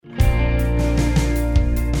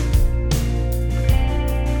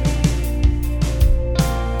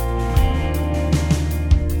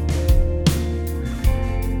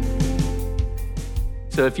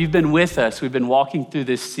So if you've been with us, we've been walking through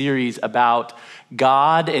this series about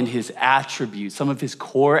God and his attributes, some of his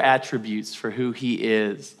core attributes for who he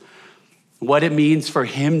is, what it means for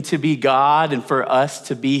him to be God and for us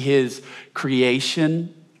to be his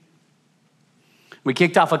creation. We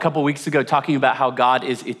kicked off a couple weeks ago talking about how God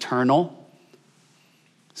is eternal.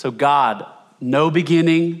 So God, no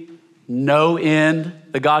beginning, no end,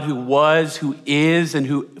 the God who was, who is, and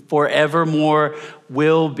who forevermore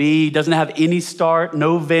will be, doesn't have any start,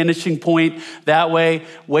 no vanishing point that way,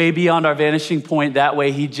 way beyond our vanishing point that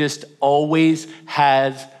way. He just always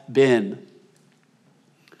has been.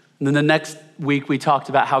 And then the next week we talked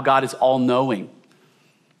about how God is all-knowing.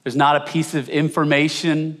 There's not a piece of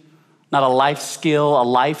information, not a life skill, a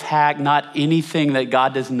life hack, not anything that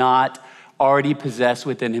God does not already possess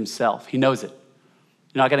within himself. He knows it.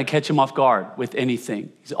 You're not going to catch him off guard with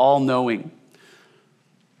anything. He's all-knowing.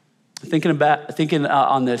 Thinking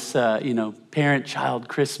on this, parent-child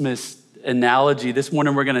Christmas analogy, this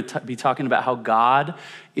morning we're going to be talking about how God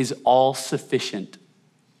is all-sufficient.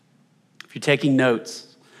 If you're taking notes,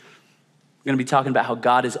 we're going to be talking about how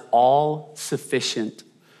God is all-sufficient.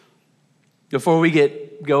 Before we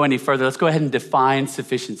go any further, let's go ahead and define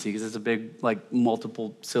sufficiency, because it's a big,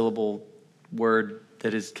 multiple syllable word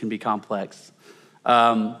that can be complex.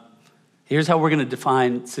 Here's how we're going to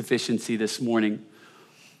define sufficiency this morning.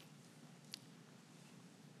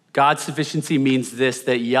 God's sufficiency means this,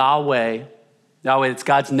 that Yahweh, it's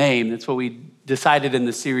God's name. That's what we decided in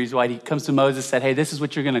the series, why he comes to Moses and said, hey, this is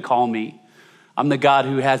what you're going to call me. I'm the God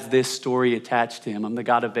who has this story attached to him. I'm the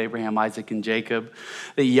God of Abraham, Isaac, and Jacob.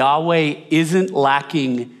 That Yahweh isn't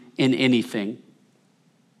lacking in anything.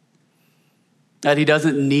 That he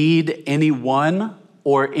doesn't need anyone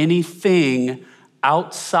or anything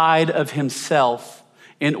outside of himself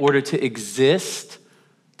in order to exist,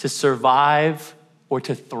 to survive, or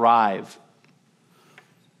to thrive.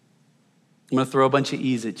 I'm going to throw a bunch of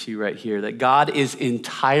E's at you right here. That God is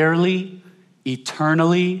entirely,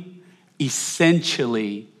 eternally,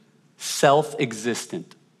 essentially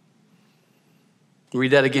self-existent.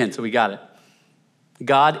 Read that again so we got it.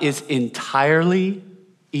 God is entirely,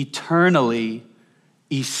 eternally,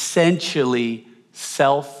 essentially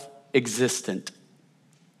self-existent.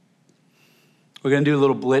 We're going to do a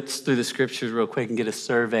little blitz through the scriptures real quick and get a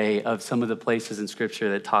survey of some of the places in scripture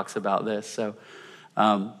that talks about this. So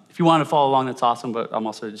if you want to follow along, that's awesome, but I'm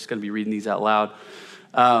also just going to be reading these out loud.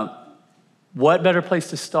 What better place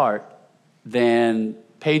to start than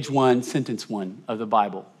page 1, sentence 1 of the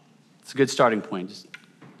Bible? It's a good starting point. Just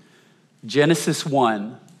Genesis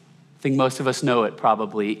 1, I think most of us know it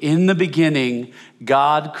probably. In the beginning,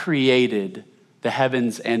 God created the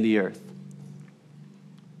heavens and the earth.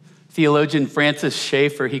 Theologian Francis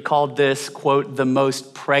Schaeffer, he called this, quote, the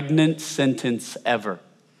most pregnant sentence ever.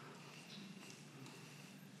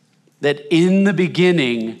 That in the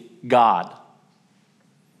beginning, God.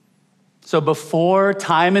 So before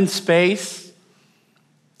time and space,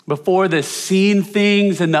 before the seen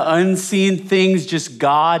things and the unseen things, just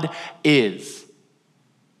God is.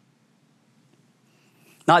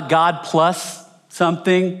 Not God plus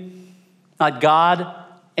something, not God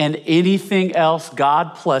and anything else,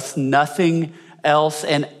 God plus nothing else.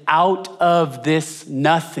 And out of this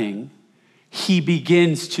nothing, he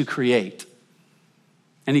begins to create.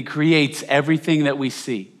 And he creates everything that we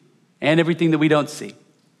see and everything that we don't see.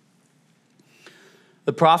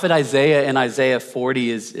 The prophet Isaiah in Isaiah 40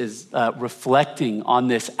 is reflecting on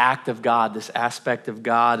this act of God, this aspect of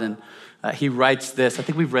God. And he writes this. I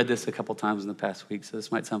think we've read this a couple times in the past week, so this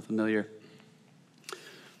might sound familiar.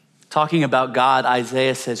 Talking about God,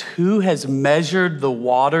 Isaiah says, who has measured the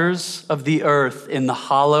waters of the earth in the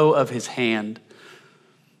hollow of his hand,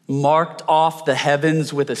 marked off the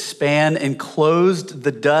heavens with a span, enclosed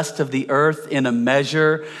the dust of the earth in a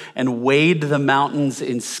measure, and weighed the mountains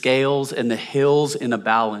in scales and the hills in a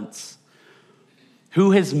balance?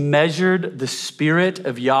 Who has measured the spirit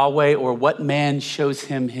of Yahweh, or what man shows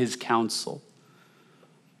him his counsel?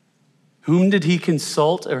 Whom did he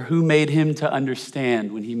consult, or who made him to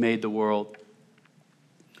understand when he made the world?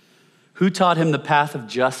 Who taught him the path of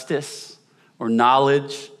justice or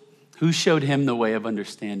knowledge? Who showed him the way of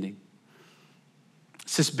understanding?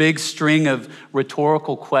 It's this big string of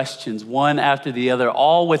rhetorical questions, one after the other,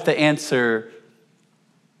 all with the answer,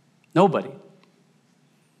 nobody.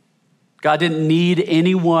 God didn't need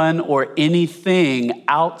anyone or anything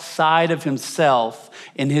outside of himself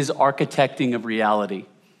in his architecting of reality.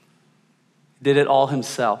 He did it all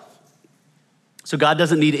himself. So God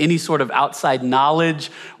doesn't need any sort of outside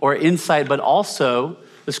knowledge or insight, but also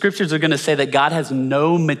the scriptures are going to say that God has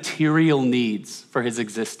no material needs for his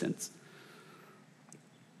existence.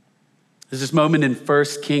 There's this moment in 1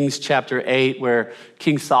 Kings chapter 8 where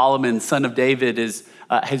King Solomon, son of David,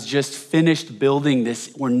 has just finished building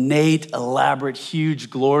this ornate, elaborate, huge,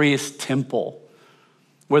 glorious temple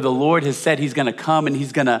where the Lord has said he's gonna come and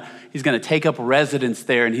he's gonna take up residence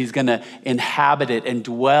there and he's gonna inhabit it and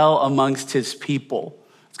dwell amongst his people.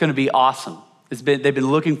 It's gonna be awesome. They've been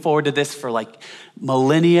looking forward to this for like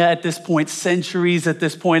millennia at this point, centuries at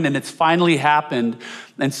this point, and it's finally happened.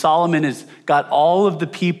 And Solomon has got all of the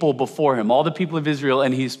people before him, all the people of Israel,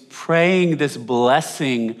 and he's praying this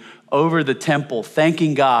blessing over the temple,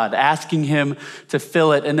 thanking God, asking him to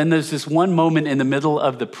fill it. And then there's this one moment in the middle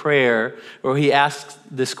of the prayer where he asks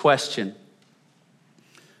this question.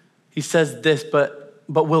 He says this, but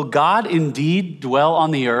will God indeed dwell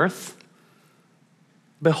on the earth?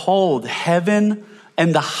 Behold, heaven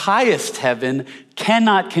and the highest heaven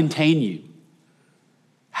cannot contain you.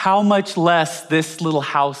 How much less this little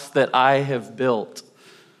house that I have built?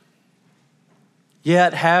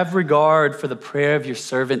 Yet have regard for the prayer of your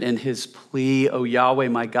servant and his plea, O Yahweh,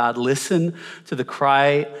 my God. Listen to the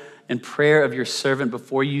cry and prayer of your servant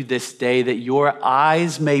before you this day, that your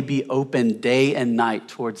eyes may be open day and night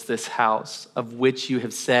towards this house, of which you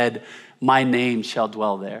have said, my name shall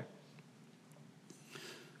dwell there.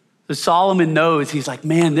 So Solomon knows, he's like,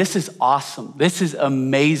 man, this is awesome. This is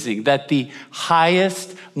amazing that the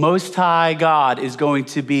highest, most high God is going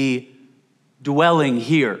to be dwelling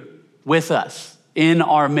here with us in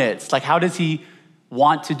our midst. Like, how does he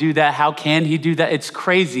want to do that? How can he do that? It's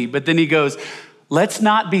crazy. But then he goes, let's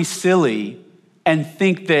not be silly and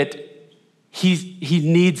think that he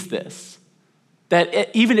needs this.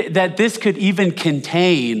 That this could even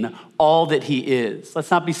contain all that he is.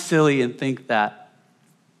 Let's not be silly and think that.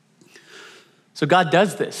 So God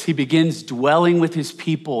does this. He begins dwelling with his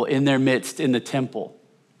people in their midst in the temple.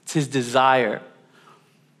 It's his desire.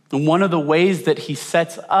 And one of the ways that he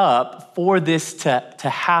sets up for this to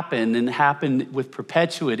happen and happen with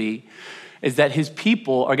perpetuity is that his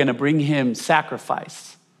people are going to bring him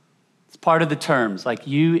sacrifice. It's part of the terms. Like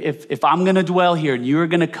if I'm going to dwell here and you're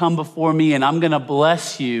going to come before me and I'm going to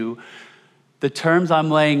bless you, the terms I'm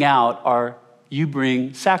laying out are you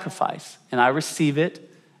bring sacrifice and I receive it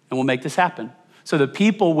and we'll make this happen. So the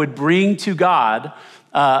people would bring to God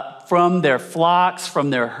from their flocks, from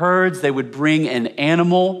their herds, they would bring an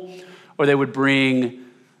animal or they would bring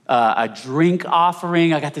a drink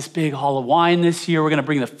offering. I got this big haul of wine this year. We're going to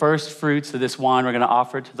bring the first fruits of this wine. We're going to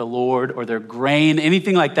offer it to the Lord, or their grain,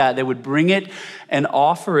 anything like that. They would bring it and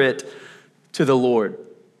offer it to the Lord.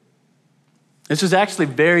 This was actually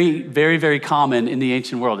very, very, very common in the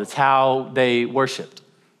ancient world. It's how they worshiped.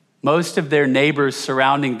 Most of their neighbors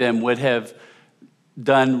surrounding them would have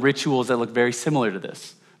done rituals that look very similar to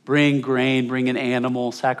this. Bring grain, bring an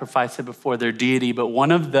animal, sacrifice it before their deity. But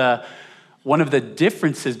one of the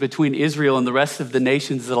differences between Israel and the rest of the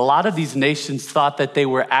nations is that a lot of these nations thought that they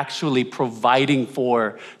were actually providing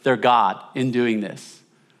for their God in doing this.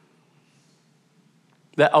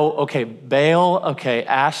 That, Baal,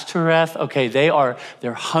 Ashtoreth,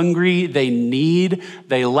 they're hungry, they need,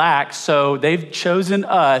 they lack, so they've chosen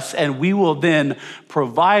us and we will then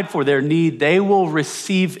provide for their need. They will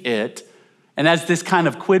receive it. And as this kind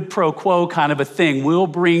of quid pro quo kind of a thing, we'll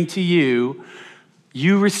bring to you,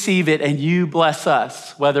 you receive it and you bless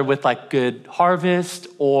us, whether with like good harvest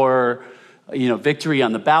or, victory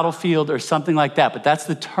on the battlefield or something like that. But that's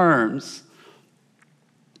the terms.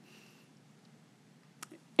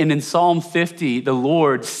 And in Psalm 50, the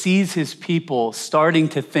Lord sees his people starting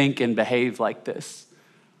to think and behave like this.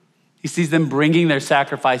 He sees them bringing their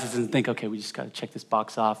sacrifices and think, okay, we just got to check this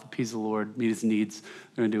box off, appease the Lord, meet his needs.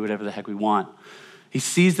 We're going to do whatever the heck we want. He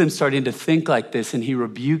sees them starting to think like this, and he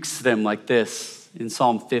rebukes them like this in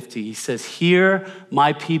Psalm 50. He says, hear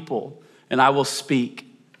my people, and I will speak.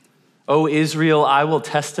 O Israel, I will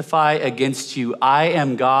testify against you. I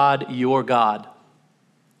am God, your God.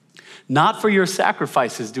 Not for your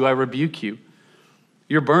sacrifices do I rebuke you.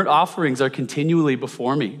 Your burnt offerings are continually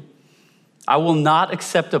before me. I will not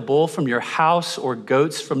accept a bull from your house or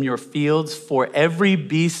goats from your fields, for every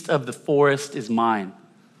beast of the forest is mine.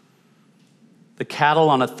 The cattle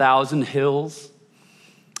on 1,000 hills.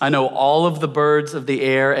 I know all of the birds of the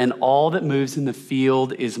air, and all that moves in the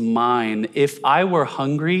field is mine. If I were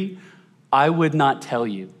hungry, I would not tell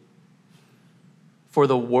you. For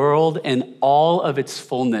the world and all of its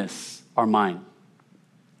fullness are mine.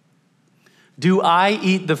 Do I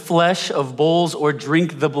eat the flesh of bulls or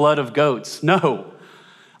drink the blood of goats? No.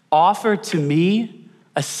 Offer to me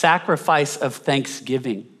a sacrifice of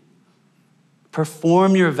thanksgiving.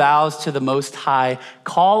 Perform your vows to the Most High.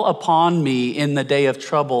 Call upon me in the day of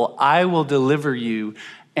trouble. I will deliver you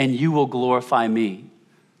and you will glorify me.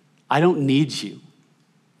 I don't need you.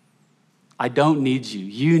 I don't need you.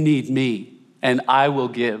 You need me, and I will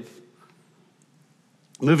give.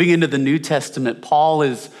 Moving into the New Testament, Paul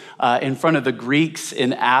is in front of the Greeks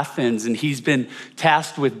in Athens, and he's been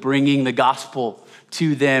tasked with bringing the gospel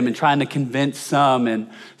to them and trying to convince some. And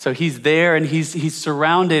so he's there, and he's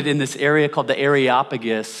surrounded in this area called the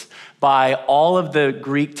Areopagus by all of the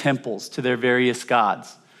Greek temples to their various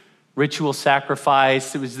gods. Ritual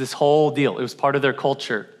sacrifice, it was this whole deal. It was part of their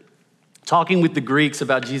culture. Talking with the Greeks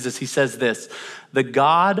about Jesus, he says this: the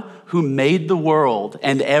God who made the world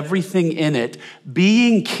and everything in it,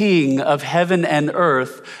 being king of heaven and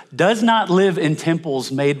earth, does not live in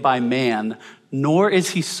temples made by man, nor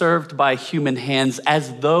is he served by human hands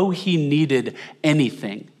as though he needed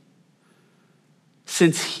anything,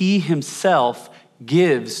 since he himself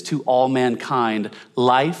gives to all mankind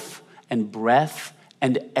life and breath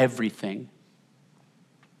and everything.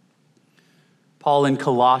 Paul in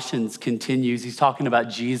Colossians continues. He's talking about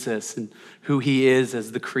Jesus and who he is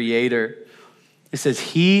as the creator. It says,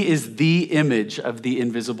 he is the image of the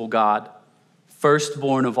invisible God,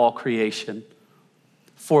 firstborn of all creation.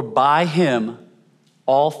 For by him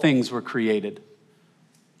all things were created,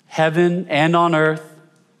 heaven and on earth,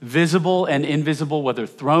 visible and invisible, whether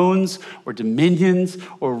thrones or dominions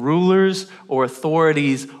or rulers or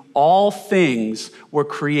authorities, all things were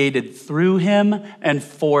created through him and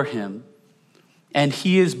for him. And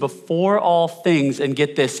he is before all things, and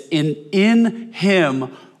get this, in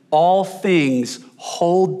him all things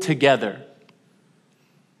hold together.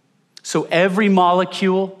 So every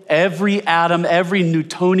molecule, every atom, every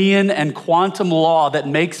Newtonian and quantum law that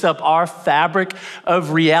makes up our fabric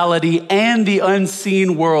of reality and the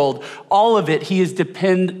unseen world, all of it, he is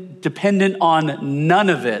dependent on none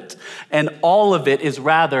of it. And all of it is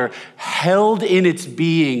rather held in its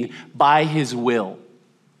being by his will.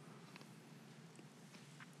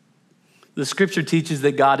 The scripture teaches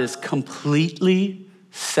that God is completely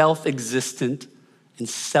self-existent and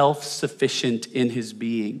self-sufficient in his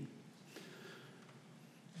being.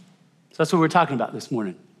 So that's what we're talking about this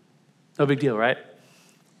morning. No big deal, right?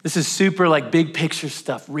 This is super like big picture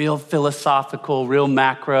stuff, real philosophical, real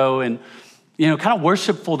macro, and kind of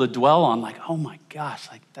worshipful to dwell on. Like, oh my gosh,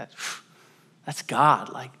 like that's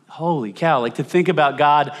God. Like, holy cow. Like to think about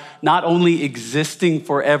God not only existing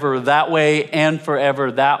forever that way and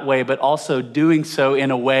forever that way, but also doing so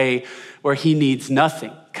in a way where he needs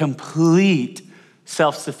nothing. Complete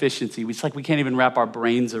self-sufficiency. It's like we can't even wrap our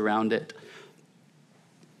brains around it.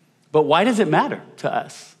 But why does it matter to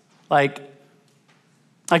us? Like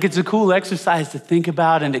it's a cool exercise to think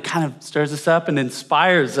about, and it kind of stirs us up and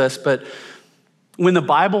inspires us. But when the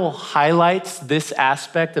Bible highlights this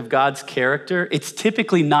aspect of God's character, it's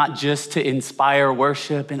typically not just to inspire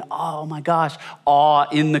worship and, oh my gosh, awe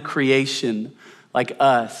in the creation like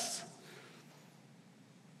us.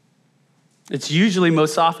 It's usually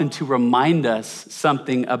most often to remind us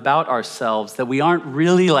something about ourselves that we aren't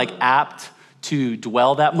really apt to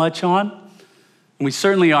dwell that much on. And we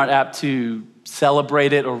certainly aren't apt to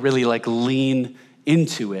celebrate it or really lean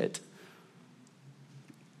into it.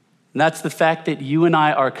 And that's the fact that you and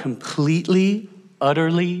I are completely,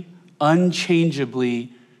 utterly,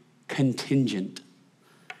 unchangeably contingent.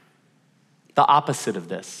 The opposite of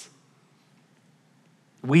this.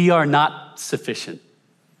 We are not sufficient.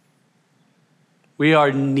 We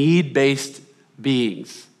are need-based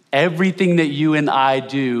beings. Everything that you and I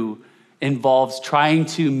do involves trying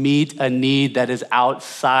to meet a need that is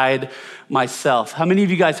outside myself. How many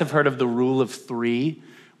of you guys have heard of the rule of three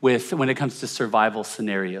when it comes to survival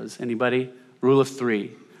scenarios? Anybody? Rule of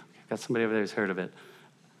three. Got somebody over there who's heard of it.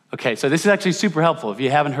 Okay, so this is actually super helpful if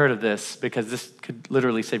you haven't heard of this, because this could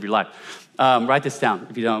literally save your life. Write this down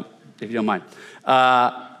if you don't mind.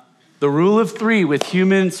 The rule of three with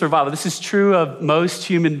human survival. This is true of most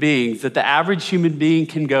human beings, that the average human being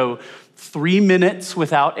can go 3 minutes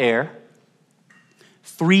without air,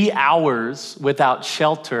 3 hours without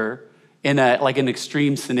shelter in an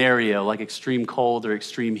extreme scenario, like extreme cold or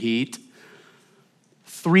extreme heat,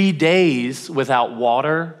 3 days without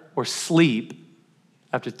water or sleep.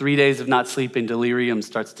 After 3 days of not sleeping, delirium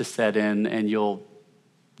starts to set in and you'll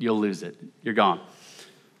lose it. You're gone.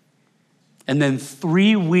 And then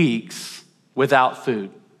 3 weeks without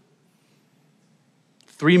food.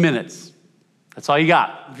 3 minutes. That's all you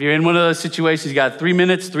got. If you're in one of those situations, you got 3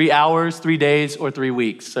 minutes, 3 hours, 3 days, or 3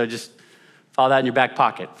 weeks. So just follow that in your back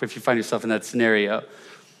pocket if you find yourself in that scenario.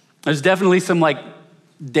 There's definitely some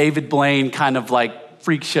David Blaine kind of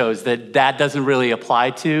freak shows that doesn't really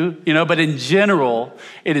apply to, but in general,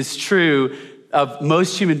 it is true of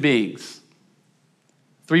most human beings.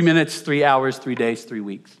 3 minutes, 3 hours, 3 days, 3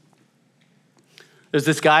 weeks. There's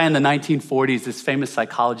this guy in the 1940s, this famous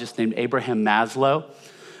psychologist named Abraham Maslow,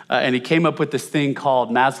 and he came up with this thing called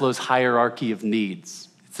Maslow's hierarchy of needs.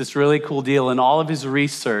 It's this really cool deal. In all of his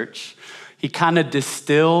research, he kind of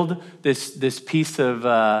distilled this piece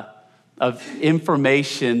of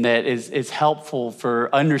information that is helpful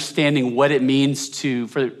for understanding what it means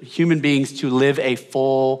for human beings to live a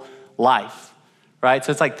full life, right?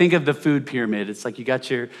 So it's like, think of the food pyramid. It's like you got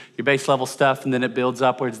your base level stuff and then it builds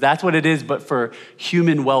upwards. That's what it is, but for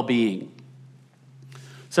human well-being.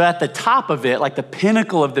 So at the top of it, like the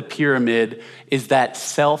pinnacle of the pyramid, is that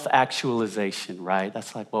self-actualization, right?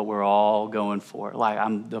 That's like what we're all going for. Like,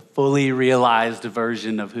 I'm the fully realized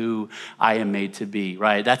version of who I am made to be,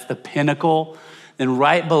 right? That's the pinnacle. And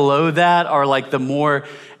right below that are like the more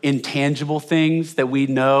intangible things that we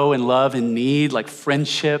know and love and need, like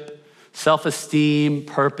friendship, self-esteem,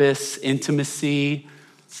 purpose, intimacy.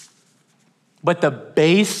 But the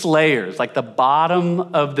base layers, like the bottom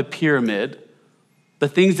of the pyramid, the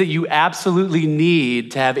things that you absolutely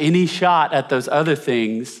need to have any shot at those other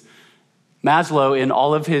things, Maslow, in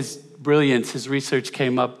all of his brilliance, his research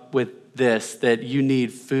came up with this, that you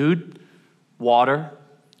need food, water,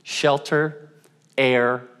 shelter,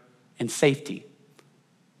 air, and safety.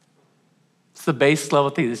 It's the base level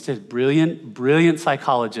thing. It's just brilliant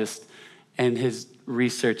psychologist, and his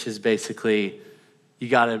research is basically, you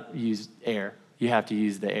gotta use air. You have to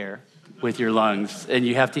use the air with your lungs, and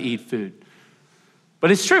you have to eat food. But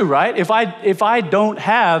it's true, right? If I don't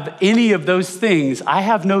have any of those things, I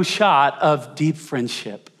have no shot of deep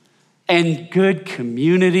friendship and good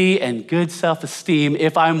community and good self-esteem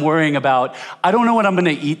if I'm worrying about, I don't know what I'm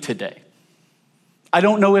gonna eat today. I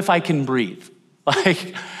don't know if I can breathe.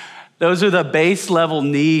 Like, those are the base level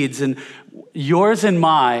needs, and yours and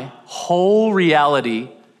my whole reality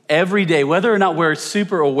every day, whether or not we're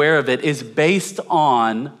super aware of it, is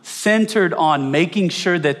centered on making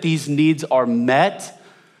sure that these needs are met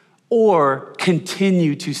or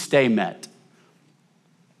continue to stay met.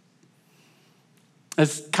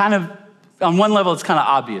 It's kind of, on one level, it's kind of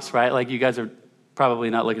obvious, right? Like, you guys are probably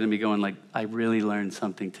not looking at me going like, I really learned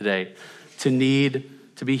something today.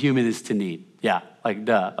 To be human is to need. Yeah, like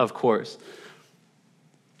duh, of course.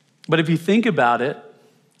 But if you think about it,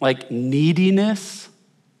 like neediness,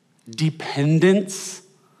 dependence,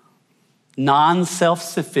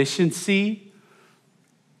 non-self-sufficiency,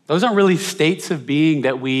 those aren't really states of being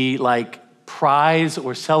that we like prize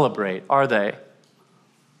or celebrate, are they?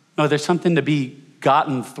 No, there's something to be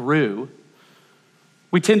gotten through.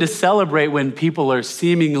 We tend to celebrate when people are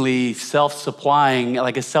seemingly self-supplying,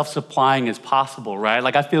 like as self-supplying as possible, right?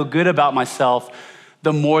 Like, I feel good about myself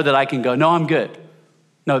the more that I can go, no, I'm good.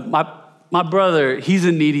 No, my brother, he's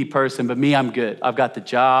a needy person, but me, I'm good. I've got the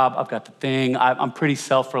job, I've got the thing, I'm pretty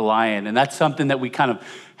self-reliant, and that's something that we kind of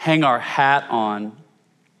hang our hat on.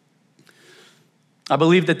 I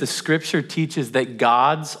believe that the scripture teaches that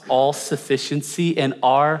God's all-sufficiency and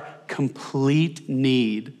our complete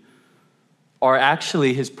need are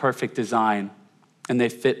actually his perfect design, and they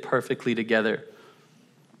fit perfectly together.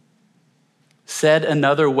 Said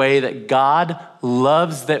another way, that God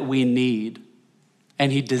loves that we need,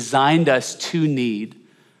 and he designed us to need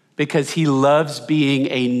because he loves being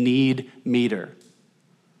a need meter.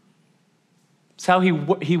 It's how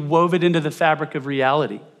he wove it into the fabric of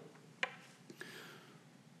reality.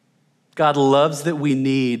 God loves that we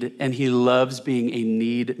need, and he loves being a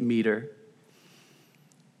need meter.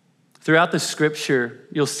 Throughout the scripture,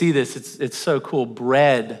 you'll see this, it's so cool.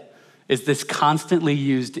 Bread is this constantly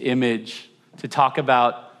used image to talk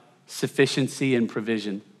about sufficiency and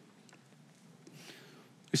provision.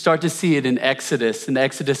 We start to see it in Exodus. In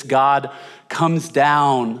Exodus, God comes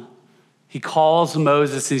down. He calls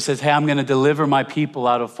Moses and he says, hey, I'm gonna deliver my people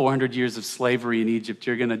out of 400 years of slavery in Egypt.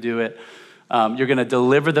 You're gonna do it. You're gonna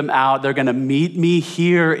deliver them out. They're gonna meet me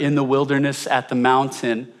here in the wilderness at the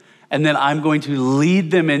mountain. And then I'm going to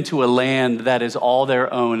lead them into a land that is all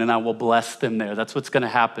their own, and I will bless them there. That's what's gonna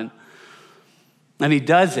happen. And he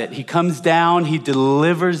does it. He comes down, he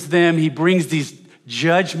delivers them, he brings these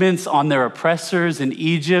judgments on their oppressors in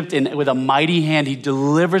Egypt, and with a mighty hand, he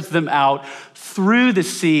delivers them out through the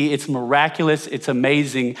sea. It's miraculous, it's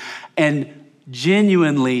amazing. And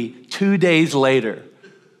genuinely, 2 days later,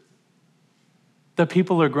 the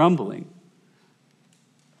people are grumbling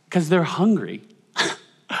because they're hungry.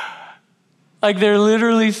 Like, they're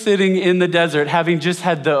literally sitting in the desert, having just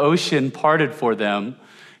had the ocean parted for them,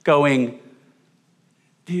 going,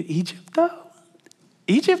 dude, Egypt though?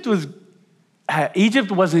 Egypt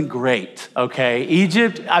wasn't great, okay?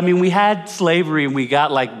 Egypt, I mean, we had slavery and we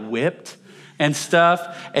got like whipped and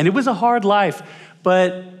stuff, and it was a hard life,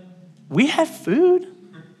 but we had food.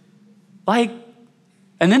 Like,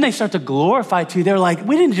 And then they start to glorify too. They're like,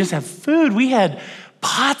 we didn't just have food, we had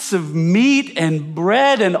pots of meat and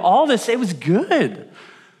bread and all this. It was good.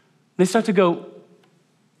 They start to go,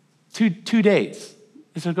 2 days.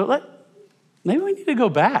 They start to go, maybe we need to go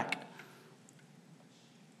back.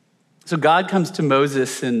 So God comes to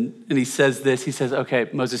Moses and he says this. He says, okay,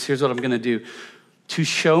 Moses, here's what I'm going to do. To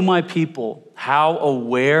show my people how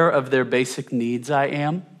aware of their basic needs I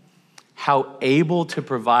am, how able to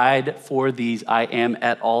provide for these I am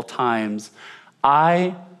at all times,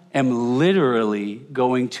 I am literally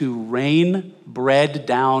going to rain bread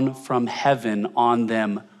down from heaven on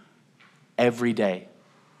them every day.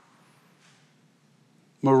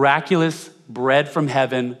 Miraculous bread from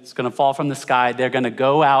heaven. It's going to fall from the sky. They're going to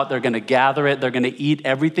go out. They're going to gather it. They're going to eat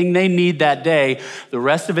everything they need that day. The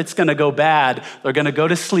rest of it's going to go bad. They're going to go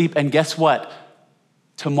to sleep. And guess what?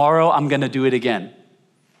 Tomorrow, I'm going to do it again.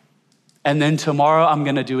 And then tomorrow, I'm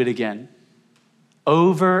going to do it again.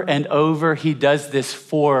 Over and over, he does this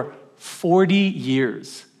for 40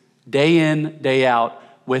 years. Day in, day out,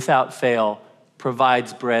 without fail,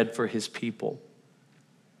 provides bread for his people.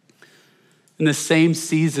 In the same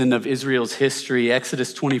season of Israel's history,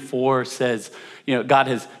 Exodus 24 says, God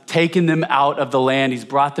has taken them out of the land. He's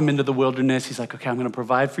brought them into the wilderness. He's like, okay, I'm going to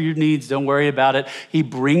provide for your needs. Don't worry about it. He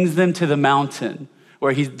brings them to the mountain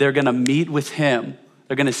where they're going to meet with him.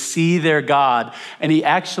 They're going to see their God. And he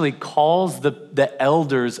actually calls the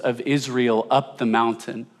elders of Israel up the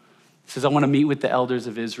mountain. He says, I want to meet with the elders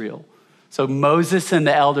of Israel. So Moses and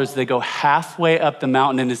the elders, they go halfway up the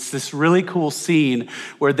mountain, and it's this really cool scene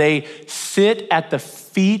where they sit at the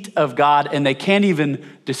feet of God and they can't even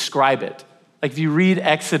describe it. Like if you read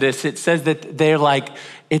Exodus, it says that they're like,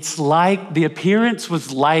 it's like, the appearance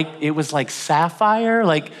was like, it was like sapphire,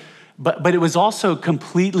 but it was also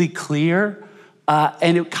completely clear.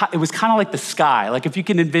 And it was kind of like the sky. Like if you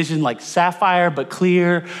can envision like sapphire, but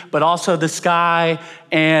clear, but also the sky.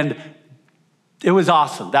 And it was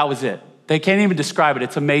awesome. That was it. They can't even describe it.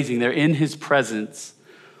 It's amazing. They're in his presence.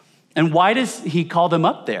 And why does he call them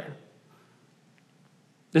up there?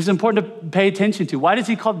 This is important to pay attention to. Why does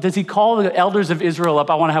he call the elders of Israel up?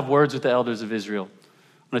 I want to have words with the elders of Israel.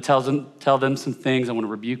 I want to tell them some things. I want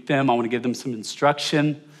to rebuke them. I want to give them some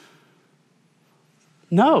instruction.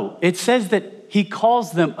 No, it says that he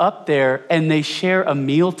calls them up there and they share a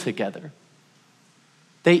meal together.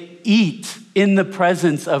 They eat in the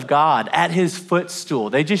presence of God at his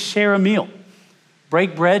footstool. They just share a meal,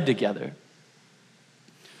 break bread together.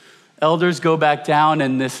 Elders go back down,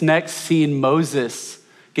 and this next scene, Moses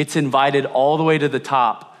gets invited all the way to the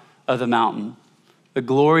top of the mountain. The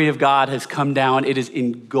glory of God has come down. It is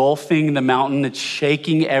engulfing the mountain. It's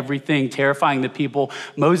shaking everything, terrifying the people.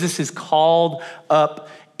 Moses is called up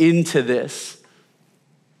into this.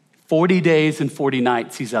 40 days and 40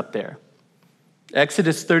 nights he's up there.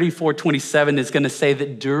 Exodus 34:27 is going to say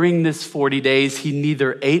that during this 40 days, he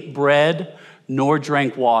neither ate bread nor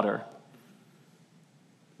drank water.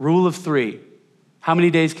 Rule of 3. How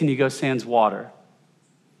many days can you go sans water?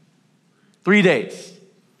 3 days.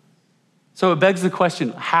 So it begs the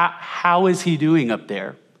question, how is he doing up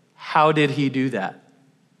there? How did he do that?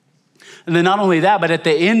 And then not only that, but at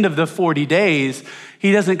the end of the 40 days,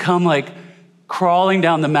 he doesn't come like crawling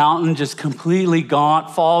down the mountain, just completely gaunt,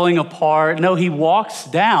 falling apart. No, he walks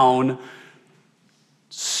down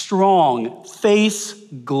strong, face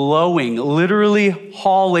glowing, literally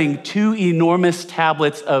hauling 2 enormous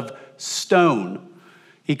tablets of stone.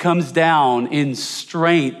 He comes down in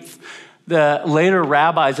strength. The later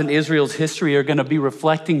rabbis in Israel's history are going to be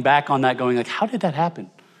reflecting back on that, going like, how did that happen?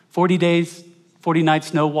 40 days, 40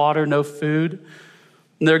 nights, no water, no food.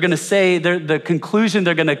 And they're going to say, the conclusion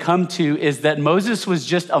they're going to come to is that Moses was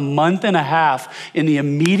just a month and a half in the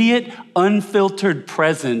immediate, unfiltered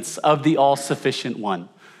presence of the all-sufficient one.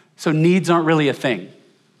 So needs aren't really a thing.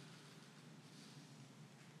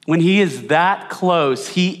 When he is that close,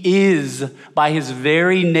 he is, by his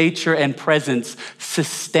very nature and presence,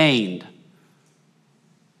 sustained.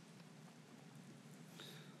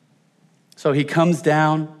 So he comes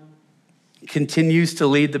down, continues to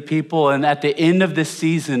lead the people. And at the end of this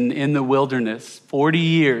season in the wilderness, 40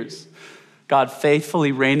 years, God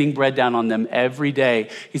faithfully raining bread down on them every day.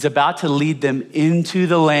 He's about to lead them into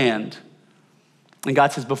the land. And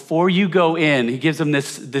God says, before you go in, he gives them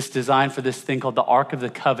this design for this thing called the Ark of the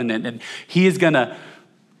Covenant. And he is going to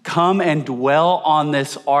come and dwell on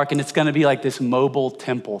this ark. And it's going to be like this mobile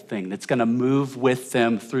temple thing that's going to move with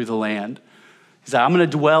them through the land. He said, I'm going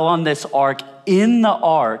to dwell on this ark. In the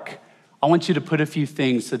ark, I want you to put a few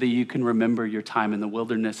things so that you can remember your time in the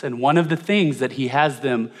wilderness. And one of the things that he has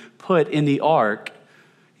them put in the ark,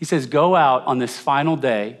 he says, go out on this final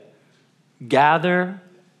day, gather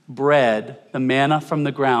bread, the manna from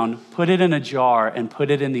the ground, put it in a jar, and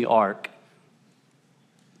put it in the ark.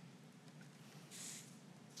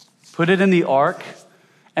 Put it in the ark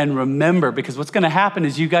and remember, because what's going to happen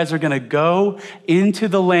is you guys are going to go into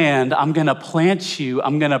the land. I'm going to plant you.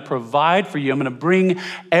 I'm going to provide for you. I'm going to bring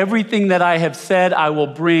everything that I have said I will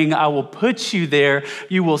bring. I will put you there.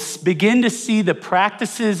 You will begin to see the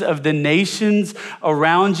practices of the nations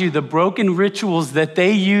around you, the broken rituals that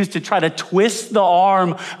they use to try to twist the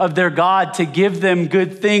arm of their God to give them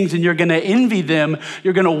good things. And you're going to envy them.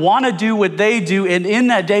 You're going to want to do what they do. And in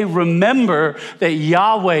that day, remember that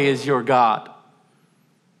Yahweh is your God.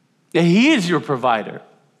 He is your provider.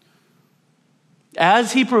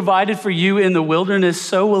 As he provided for you in the wilderness,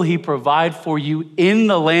 so will he provide for you in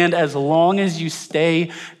the land as long as you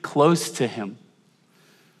stay close to him.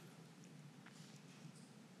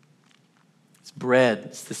 It's bread,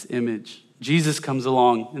 it's this image. Jesus comes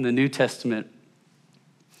along in the New Testament,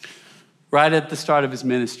 right at the start of his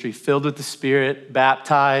ministry, filled with the Spirit,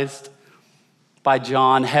 baptized by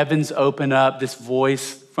John. Heavens open up, this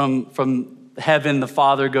voice from heaven, the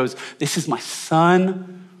Father goes, "This is my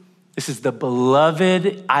Son. This is the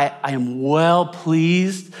beloved. I am well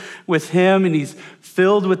pleased with him." And he's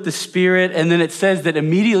filled with the Spirit. And then it says that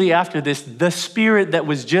immediately after this, the Spirit that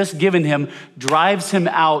was just given him drives him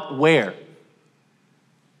out where?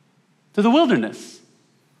 To the wilderness.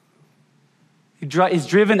 He's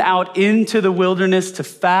driven out into the wilderness to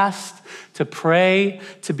fast, to pray,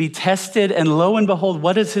 to be tested. And lo and behold,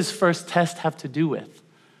 what does his first test have to do with?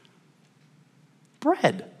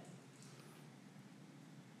 Bread.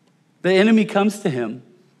 The enemy comes to him.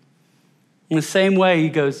 In the same way, he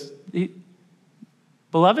goes,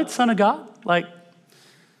 "Beloved Son of God?" Like,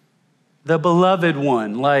 the beloved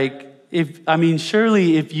one. Like,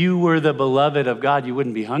 surely if you were the beloved of God, you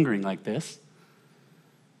wouldn't be hungering like this.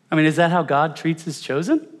 Is that how God treats his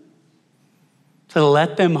chosen? To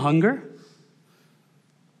let them hunger?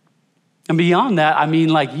 And beyond that,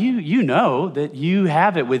 you know that you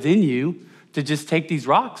have it within you to just take these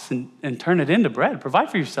rocks and turn it into bread.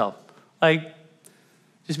 Provide for yourself.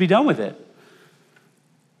 Just be done with it.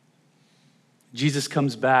 Jesus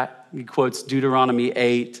comes back. He quotes Deuteronomy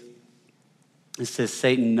 8. It says,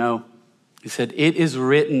 "Satan, no." He said, "It is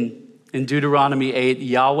written in Deuteronomy 8,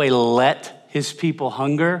 Yahweh let his people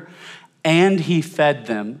hunger, and he fed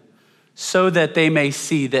them, so that they may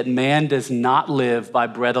see that man does not live by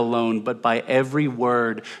bread alone, but by every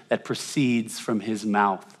word that proceeds from his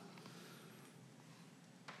mouth."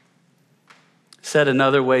 Said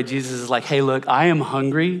another way, Jesus is like, "Hey, look, I am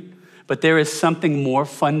hungry, but there is something more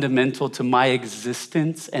fundamental to my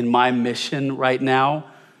existence and my mission right now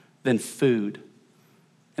than food,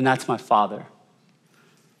 and that's my Father.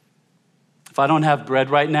 If I don't have bread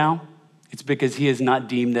right now, it's because he has not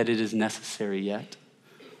deemed that it is necessary yet."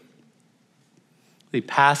 He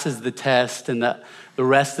passes the test and the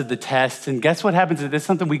rest of the test, and guess what happens? There's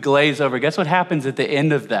something we glaze over. Guess what happens at the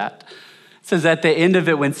end of that? It says at the end of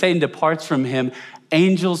it, when Satan departs from him,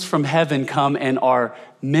 angels from heaven come and are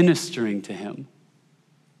ministering to him.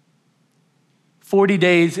 40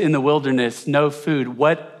 days in the wilderness, no food.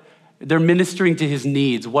 They're ministering to his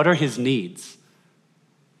needs. What are his needs?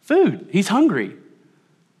 Food. He's hungry.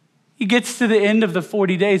 He gets to the end of the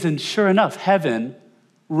 40 days, and sure enough, heaven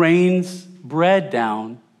rains bread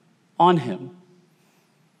down on him.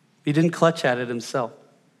 He didn't clutch at it himself.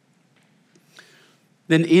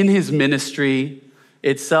 Then in his ministry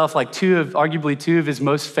itself, arguably two of his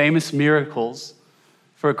most famous miracles,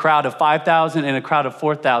 for a crowd of 5,000 and a crowd of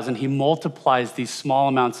 4,000, he multiplies these small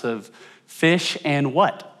amounts of fish and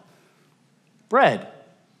what? Bread.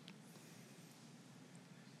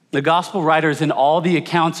 The gospel writers in all the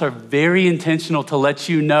accounts are very intentional to let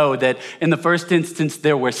you know that in the first instance,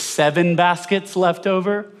 there were 7 baskets left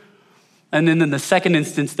over. And then in the second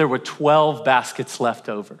instance, there were 12 baskets left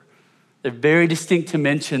over. They're very distinct to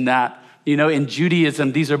mention that. In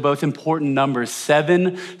Judaism, these are both important numbers.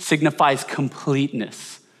 7 signifies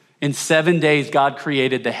completeness. In 7 days, God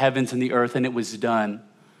created the heavens and the earth, and it was done.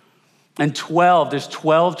 And 12, there's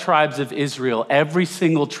 12 tribes of Israel. Every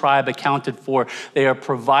single tribe accounted for. They are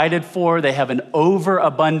provided for. They have an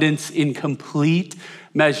overabundance in complete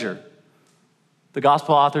measure. The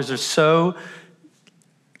gospel authors are so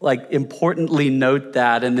importantly note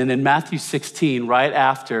that. And then in Matthew 16, right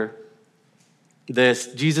after this,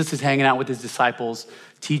 Jesus is hanging out with his disciples,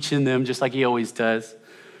 teaching them just like he always does.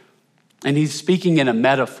 And he's speaking in a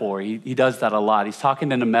metaphor. He does that a lot. He's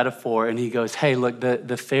talking in a metaphor, and he goes, "Hey, look,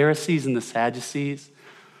 the Pharisees and the Sadducees,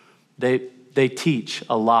 they teach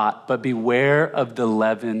a lot, but beware of the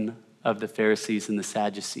leaven of the Pharisees and the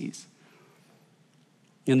Sadducees."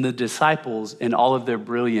 And the disciples, in all of their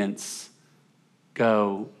brilliance,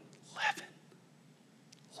 go,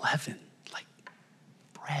 leaven, like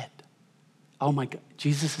bread. Oh my God,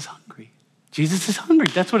 Jesus is hungry. Jesus is hungry,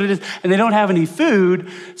 that's what it is. And they don't have any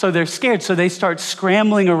food, so they're scared. So they start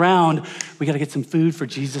scrambling around. We gotta get some food for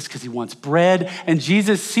Jesus because he wants bread. And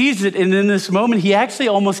Jesus sees it, and in this moment, he actually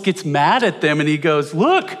almost gets mad at them and he goes,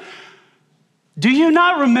 look, do you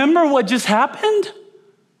not remember what just happened?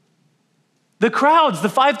 The crowds, the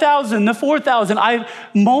 5,000, the 4,000, I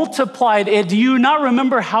multiplied it. Do you not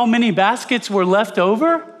remember how many baskets were left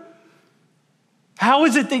over? How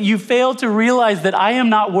is it that you fail to realize that I am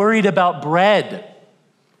not worried about bread?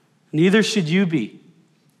 Neither should you be.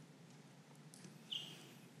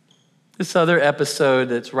 This other episode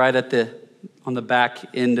that's right on the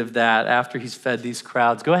back end of that, after he's fed these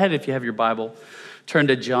crowds, go ahead if you have your Bible, turn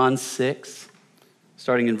to John 6,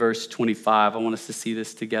 starting in verse 25. I want us to see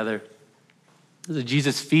this together. So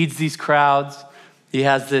Jesus feeds these crowds. He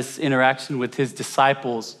has this interaction with his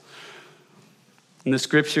disciples. And the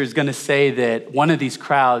scripture is going to say that one of these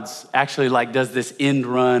crowds actually does this end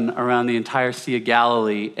run around the entire Sea of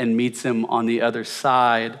Galilee and meets him on the other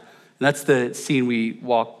side. And that's the scene we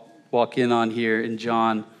walk in on here in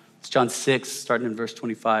John. It's John 6, starting in verse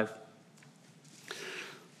 25.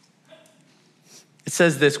 It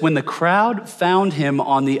says this, when the crowd found him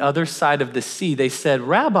on the other side of the sea, they said,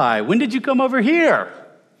 Rabbi, when did you come over here?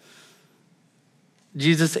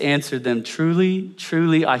 Jesus answered them, truly,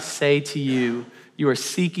 truly, I say to you, you are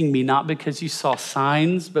seeking me not because you saw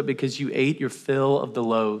signs, but because you ate your fill of the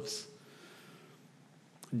loaves.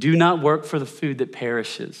 Do not work for the food that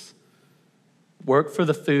perishes. Work for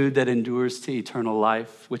the food that endures to eternal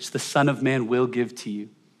life, which the Son of Man will give to you.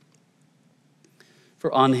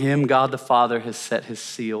 For on him God the Father has set his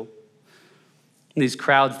seal. And these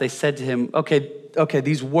crowds, they said to him, okay,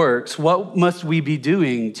 these works, what must we be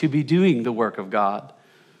doing to be doing the work of God?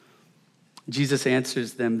 Jesus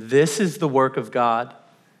answers them, this is the work of God,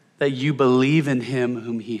 that you believe in him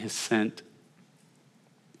whom he has sent.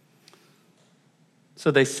 So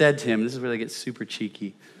they said to him, this is where they get super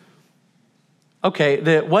cheeky.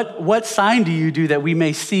 Okay, what sign do you do that we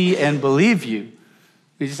may see and believe you?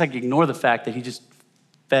 You just ignore the fact that he just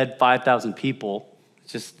fed 5,000 people.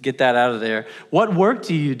 Just get that out of there. What work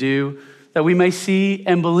do you do that we may see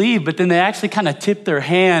and believe? But then they actually kind of tip their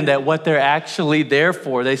hand at what they're actually there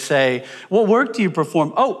for. They say, what work do you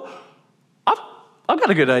perform? Oh, I've got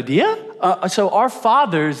a good idea. So our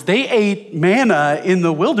fathers, they ate manna in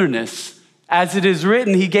the wilderness. As it is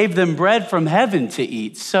written, he gave them bread from heaven to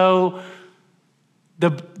eat. So the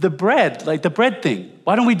bread, the bread thing,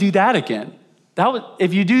 why don't we do that again?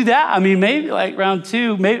 If you do that, maybe round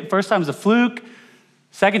two, maybe first time's a fluke.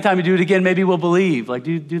 Second time you do it again, maybe we'll believe.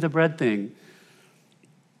 Do the bread thing.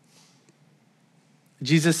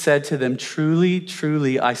 Jesus said to them, truly,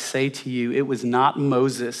 truly, I say to you, it was not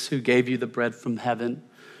Moses who gave you the bread from heaven,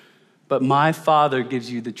 but my Father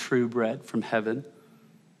gives you the true bread from heaven.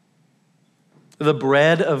 The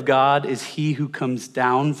bread of God is he who comes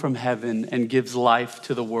down from heaven and gives life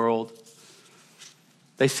to the world.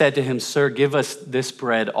 They said to him, sir, give us this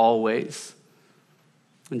bread always.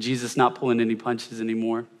 And Jesus not pulling any punches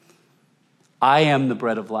anymore. I am the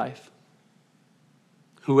bread of life.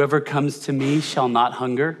 Whoever comes to me shall not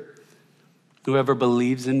hunger. Whoever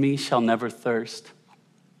believes in me shall never thirst.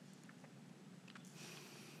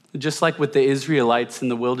 Just like with the Israelites in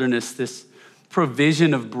the wilderness, this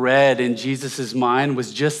provision of bread in Jesus' mind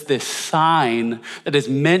was just this sign that is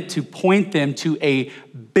meant to point them to a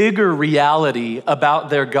bigger reality about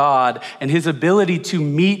their God and his ability to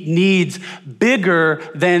meet needs bigger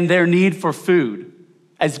than their need for food.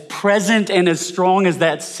 As present and as strong as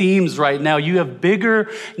that seems right now, you have bigger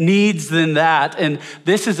needs than that. And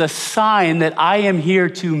this is a sign that I am here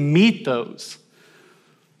to meet those.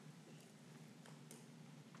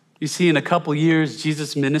 You see, in a couple years,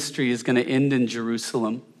 Jesus' ministry is going to end in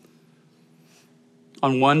Jerusalem.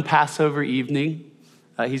 On one Passover evening,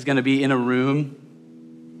 he's going to be in a room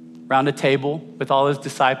around a table with all his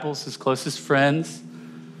disciples, his closest friends,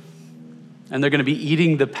 and they're going to be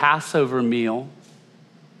eating the Passover meal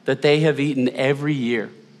that they have eaten every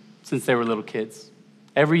year since they were little kids.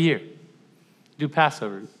 Every year. Do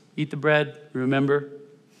Passover. Eat the bread, remember.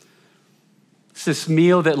 It's this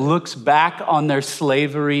meal that looks back on their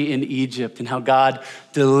slavery in Egypt and how God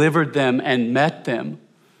delivered them and met them.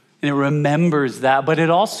 And it remembers that. But it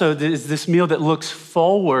also is this meal that looks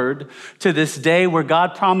forward to this day where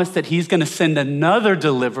God promised that he's going to send another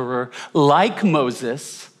deliverer like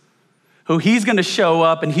Moses, who he's gonna show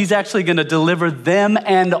up and he's actually gonna deliver them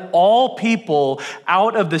and all people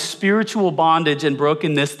out of the spiritual bondage and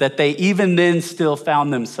brokenness that they even then still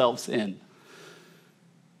found themselves in.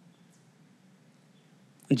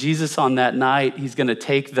 And Jesus on that night, he's gonna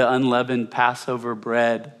take the unleavened Passover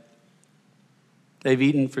bread they've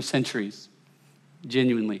eaten for centuries,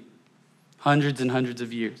 genuinely, hundreds and hundreds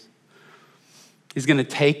of years. He's gonna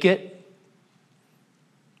take it,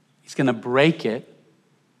 he's gonna break it,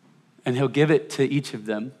 and he'll give it to each of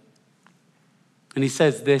them. And he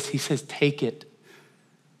says this, he says, take it,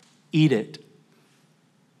 eat it.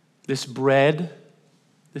 This bread,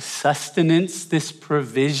 this sustenance, this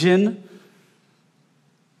provision,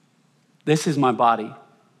 this is my body.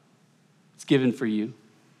 It's given for you.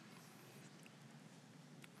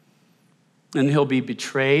 And he'll be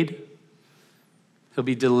betrayed. He'll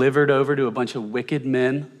be delivered over to a bunch of wicked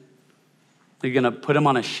men. They're gonna put him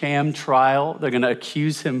on a sham trial. They're gonna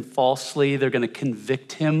accuse him falsely. They're gonna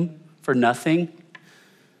convict him for nothing.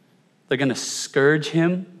 They're gonna scourge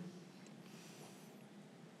him.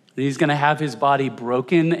 And he's gonna have his body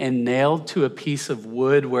broken and nailed to a piece of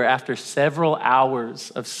wood where after several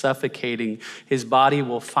hours of suffocating, his body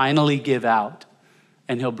will finally give out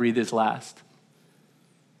and he'll breathe his last.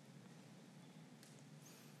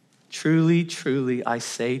 Truly, truly, I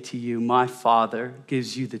say to you, my Father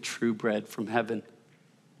gives you the true bread from heaven.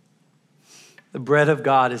 The bread of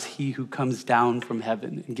God is he who comes down from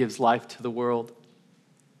heaven and gives life to the world.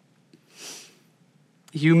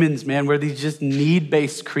 Humans, man, we're these just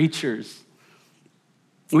need-based creatures.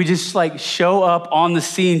 We just show up on the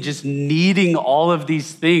scene just needing all of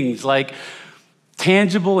these things, like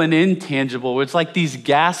tangible and intangible. It's like these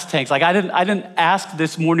gas tanks. Like I didn't ask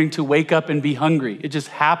this morning to wake up and be hungry. It just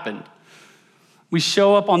happened. We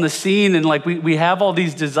show up on the scene and we have all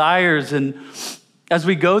these desires, and as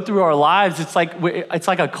we go through our lives, it's like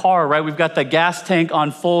a car, right? We've got the gas tank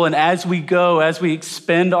on full, and as we go, as we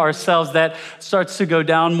expend ourselves, that starts to go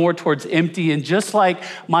down more towards empty. And just like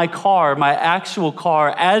my car, my actual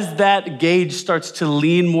car, as that gauge starts to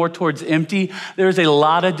lean more towards empty, there's a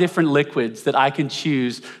lot of different liquids that I can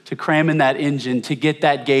choose to cram in that engine to get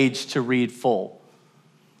that gauge to read full.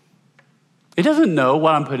 It doesn't know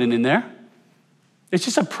what I'm putting in there. It's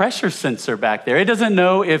just a pressure sensor back there. It doesn't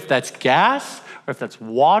know if that's gas or if that's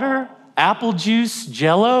water, apple juice,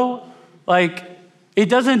 Jell-O. It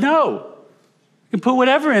doesn't know. You can put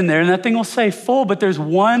whatever in there and that thing will say full, but there's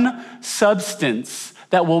one substance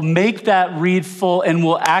that will make that read full and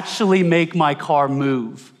will actually make my car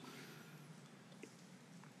move.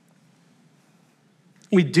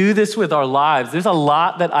 We do this with our lives. There's a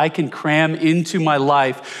lot that I can cram into my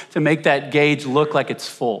life to make that gauge look like it's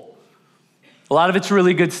full. A lot of it's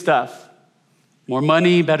really good stuff. More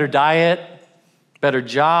money, better diet, better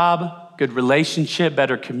job, good relationship,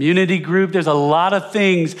 better community group. There's a lot of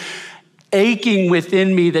things aching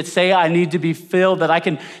within me that say I need to be filled, that I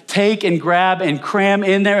can take and grab and cram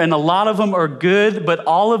in there. And a lot of them are good, but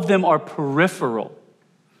all of them are peripheral.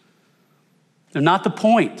 They're not the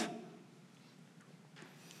point.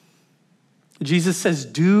 Jesus says,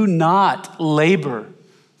 do not labor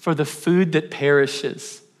for the food that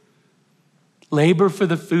perishes. Labor for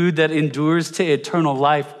the food that endures to eternal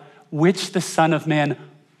life, which the Son of Man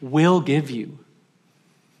will give you.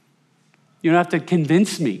 You don't have to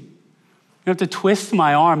convince me. You don't have to twist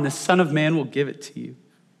my arm. The Son of Man will give it to you.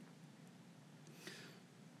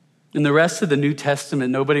 In the rest of the New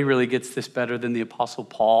Testament, nobody really gets this better than the Apostle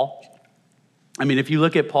Paul. I mean, if you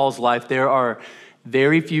look at Paul's life, there are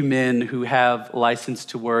very few men who have license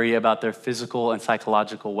to worry about their physical and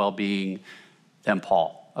psychological well-being than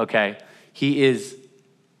Paul, okay? He is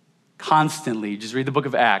constantly, just read the book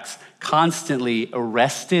of Acts, constantly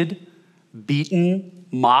arrested, beaten,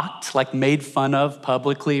 mocked, made fun of,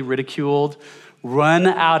 publicly ridiculed, run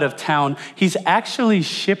out of town. He's actually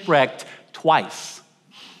shipwrecked twice.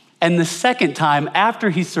 And the second time, after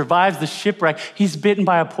he survives the shipwreck, he's bitten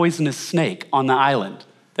by a poisonous snake on the island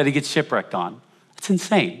that he gets shipwrecked on. It's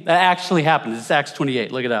insane. That actually happened. It's Acts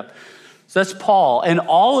 28. Look it up. So that's Paul. And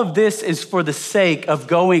all of this is for the sake of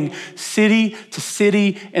going city to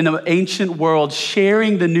city in the ancient world,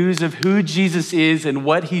 sharing the news of who Jesus is and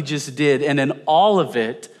what he just did. And in all of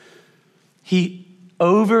it, he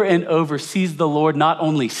over and over sees the Lord not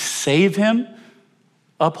only save him,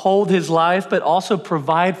 uphold his life, but also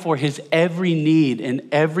provide for his every need in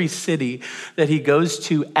every city that he goes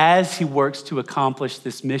to as he works to accomplish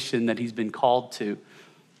this mission that he's been called to.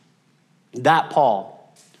 That Paul.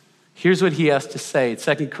 Here's what he has to say,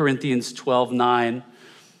 2 Corinthians 12:9.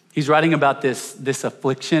 He's writing about this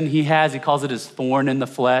affliction he has. He calls it his thorn in the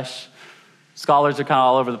flesh. Scholars are kind of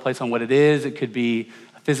all over the place on what it is. It could be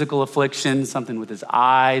a physical affliction, something with his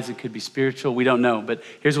eyes. It could be spiritual. We don't know. But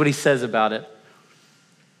here's what he says about it.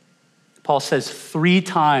 Paul says, 3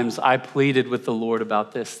 times I pleaded with the Lord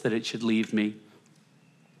about this, that it should leave me.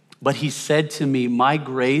 But he said to me, my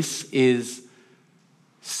grace is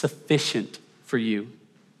sufficient for you,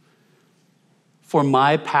 for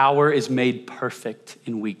my power is made perfect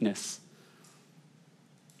in weakness.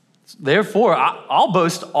 Therefore, I'll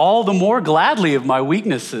boast all the more gladly of my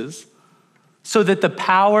weaknesses, so that the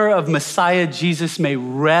power of Messiah Jesus may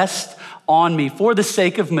rest on me. For the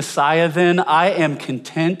sake of Messiah, then, I am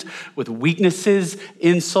content with weaknesses,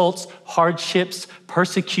 insults, hardships,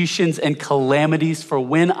 persecutions, and calamities. For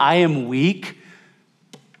when I am weak,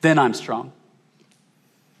 then I'm strong.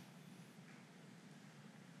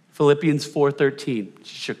 Philippians 4:13,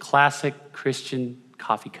 just your classic Christian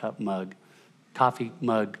coffee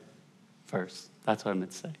mug verse. That's what I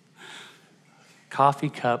meant to say. Coffee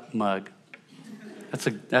cup mug.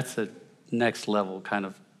 That's a next level kind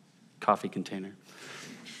of coffee container.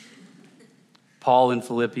 Paul in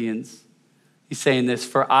Philippians, he's saying this,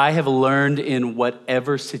 for I have learned in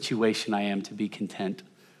whatever situation I am to be content.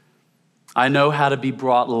 I know how to be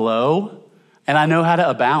brought low, and I know how to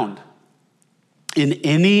abound. In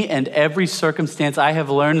any and every circumstance, I have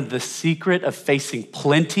learned the secret of facing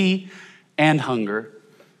plenty and hunger,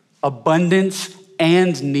 abundance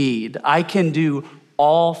and need. I can do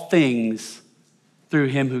all things through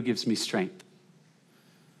him who gives me strength.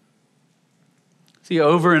 See,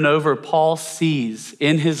 over and over, Paul sees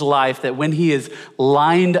in his life that when he is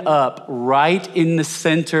lined up right in the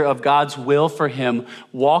center of God's will for him,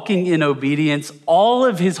 walking in obedience, all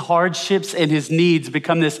of his hardships and his needs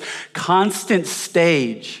become this constant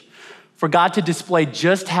stage for God to display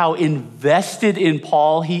just how invested in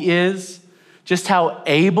Paul he is, just how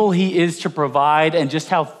able he is to provide, and just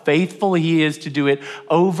how faithful he is to do it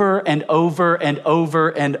over and over and over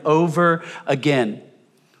and over again.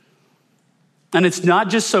 And it's not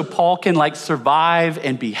just so Paul can survive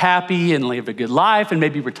and be happy and live a good life and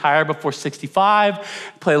maybe retire before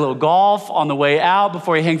 65, play a little golf on the way out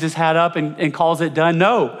before he hangs his hat up and calls it done.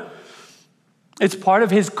 No, it's part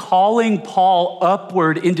of his calling Paul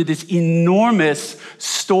upward into this enormous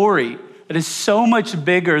story that is so much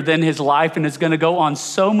bigger than his life and is going to go on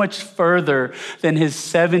so much further than his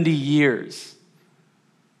 70 years.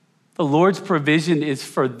 The Lord's provision is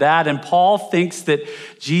for that. And Paul thinks that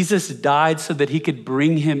Jesus died so that he could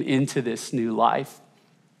bring him into this new life.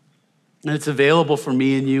 And it's available for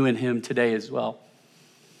me and you and him today as well.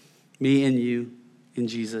 Me and you in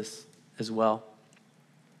Jesus as well.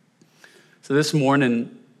 So this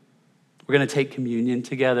morning, we're going to take communion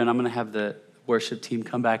together, and I'm going to have the worship team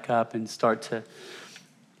come back up and start to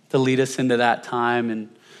lead us into that time. And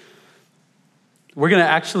we're going to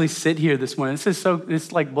actually sit here this morning. This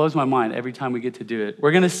blows my mind every time we get to do it.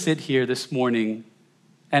 We're going to sit here this morning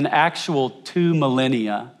an actual 2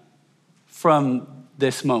 millennia from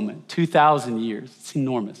this moment, 2,000 years. It's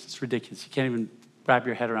enormous. It's ridiculous. You can't even wrap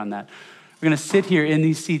your head around that. We're going to sit here in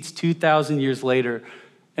these seats 2,000 years later,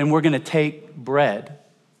 and we're going to take bread,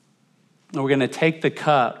 and we're going to take the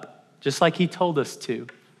cup, just like he told us to,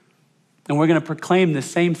 and we're going to proclaim the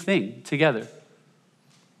same thing together.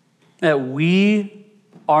 That we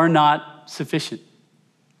are not sufficient.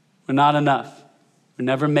 We're not enough. We're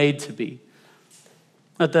never made to be.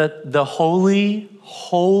 That the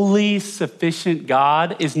holy, sufficient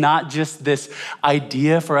God is not just this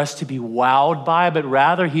idea for us to be wowed by, but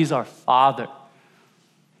rather he's our Father,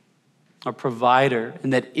 our provider,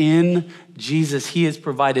 and that in Jesus, he has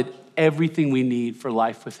provided everything we need for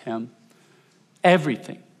life with him.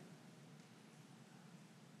 Everything.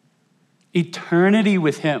 Eternity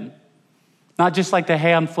with him. Not just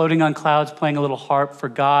hey, I'm floating on clouds playing a little harp for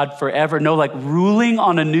God forever. No, ruling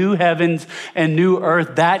on a new heavens and new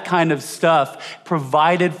earth, that kind of stuff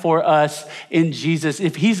provided for us in Jesus.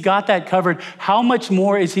 If he's got that covered, how much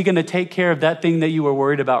more is he going to take care of that thing that you are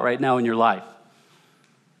worried about right now in your life?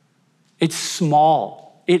 It's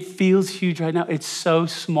small. It feels huge right now. It's so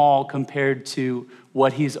small compared to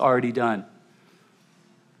what he's already done.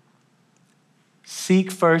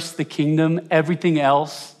 Seek first the kingdom, everything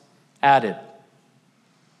else added.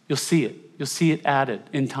 You'll see it. You'll see it added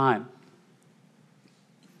in time.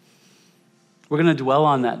 We're going to dwell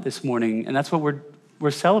on that this morning, and that's what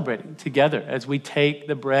we're celebrating together as we take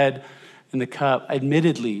the bread and the cup.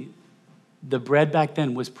 Admittedly, the bread back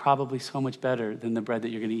then was probably so much better than the bread that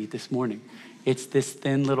you're going to eat this morning. It's this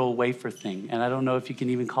thin little wafer thing, and I don't know if you can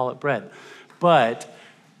even call it bread, but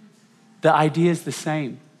the idea is the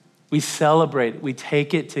same. We celebrate, we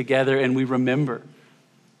take it together, and we remember.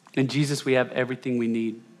 In Jesus, we have everything we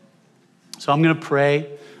need. So I'm going to pray.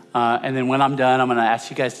 And then when I'm done, I'm going to ask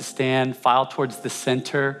you guys to stand, file towards the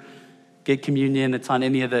center, get communion. It's on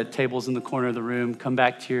any of the tables in the corner of the room. Come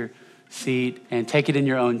back to your seat and take it in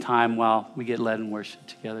your own time while we get led in worship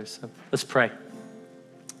together. So let's pray.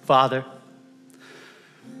 Father,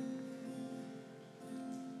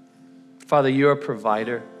 you're a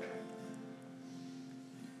provider.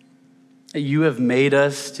 You have made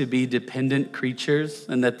us to be dependent creatures,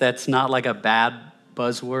 and that's not like a bad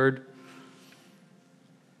buzzword.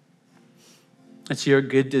 It's your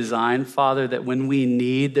good design, Father, that when we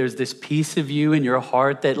need, there's this piece of you in your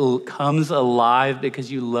heart that comes alive because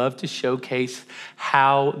you love to showcase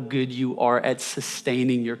how good you are at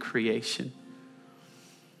sustaining your creation.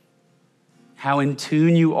 How in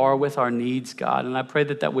tune you are with our needs, God. And I pray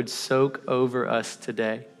that that would soak over us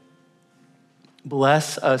today.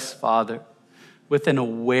 Bless us, Father, with an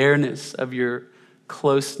awareness of your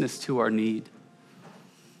closeness to our need,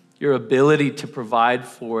 your ability to provide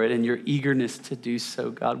for it, and your eagerness to do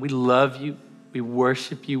so, God. We love you. We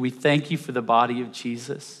worship you. We thank you for the body of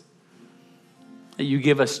Jesus. That you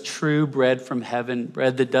give us true bread from heaven,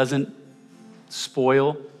 bread that doesn't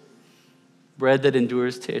spoil, bread that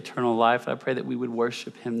endures to eternal life. I pray that we would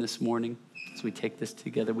worship him this morning as we take this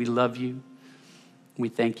together. We love you. We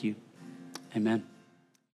thank you. Amen.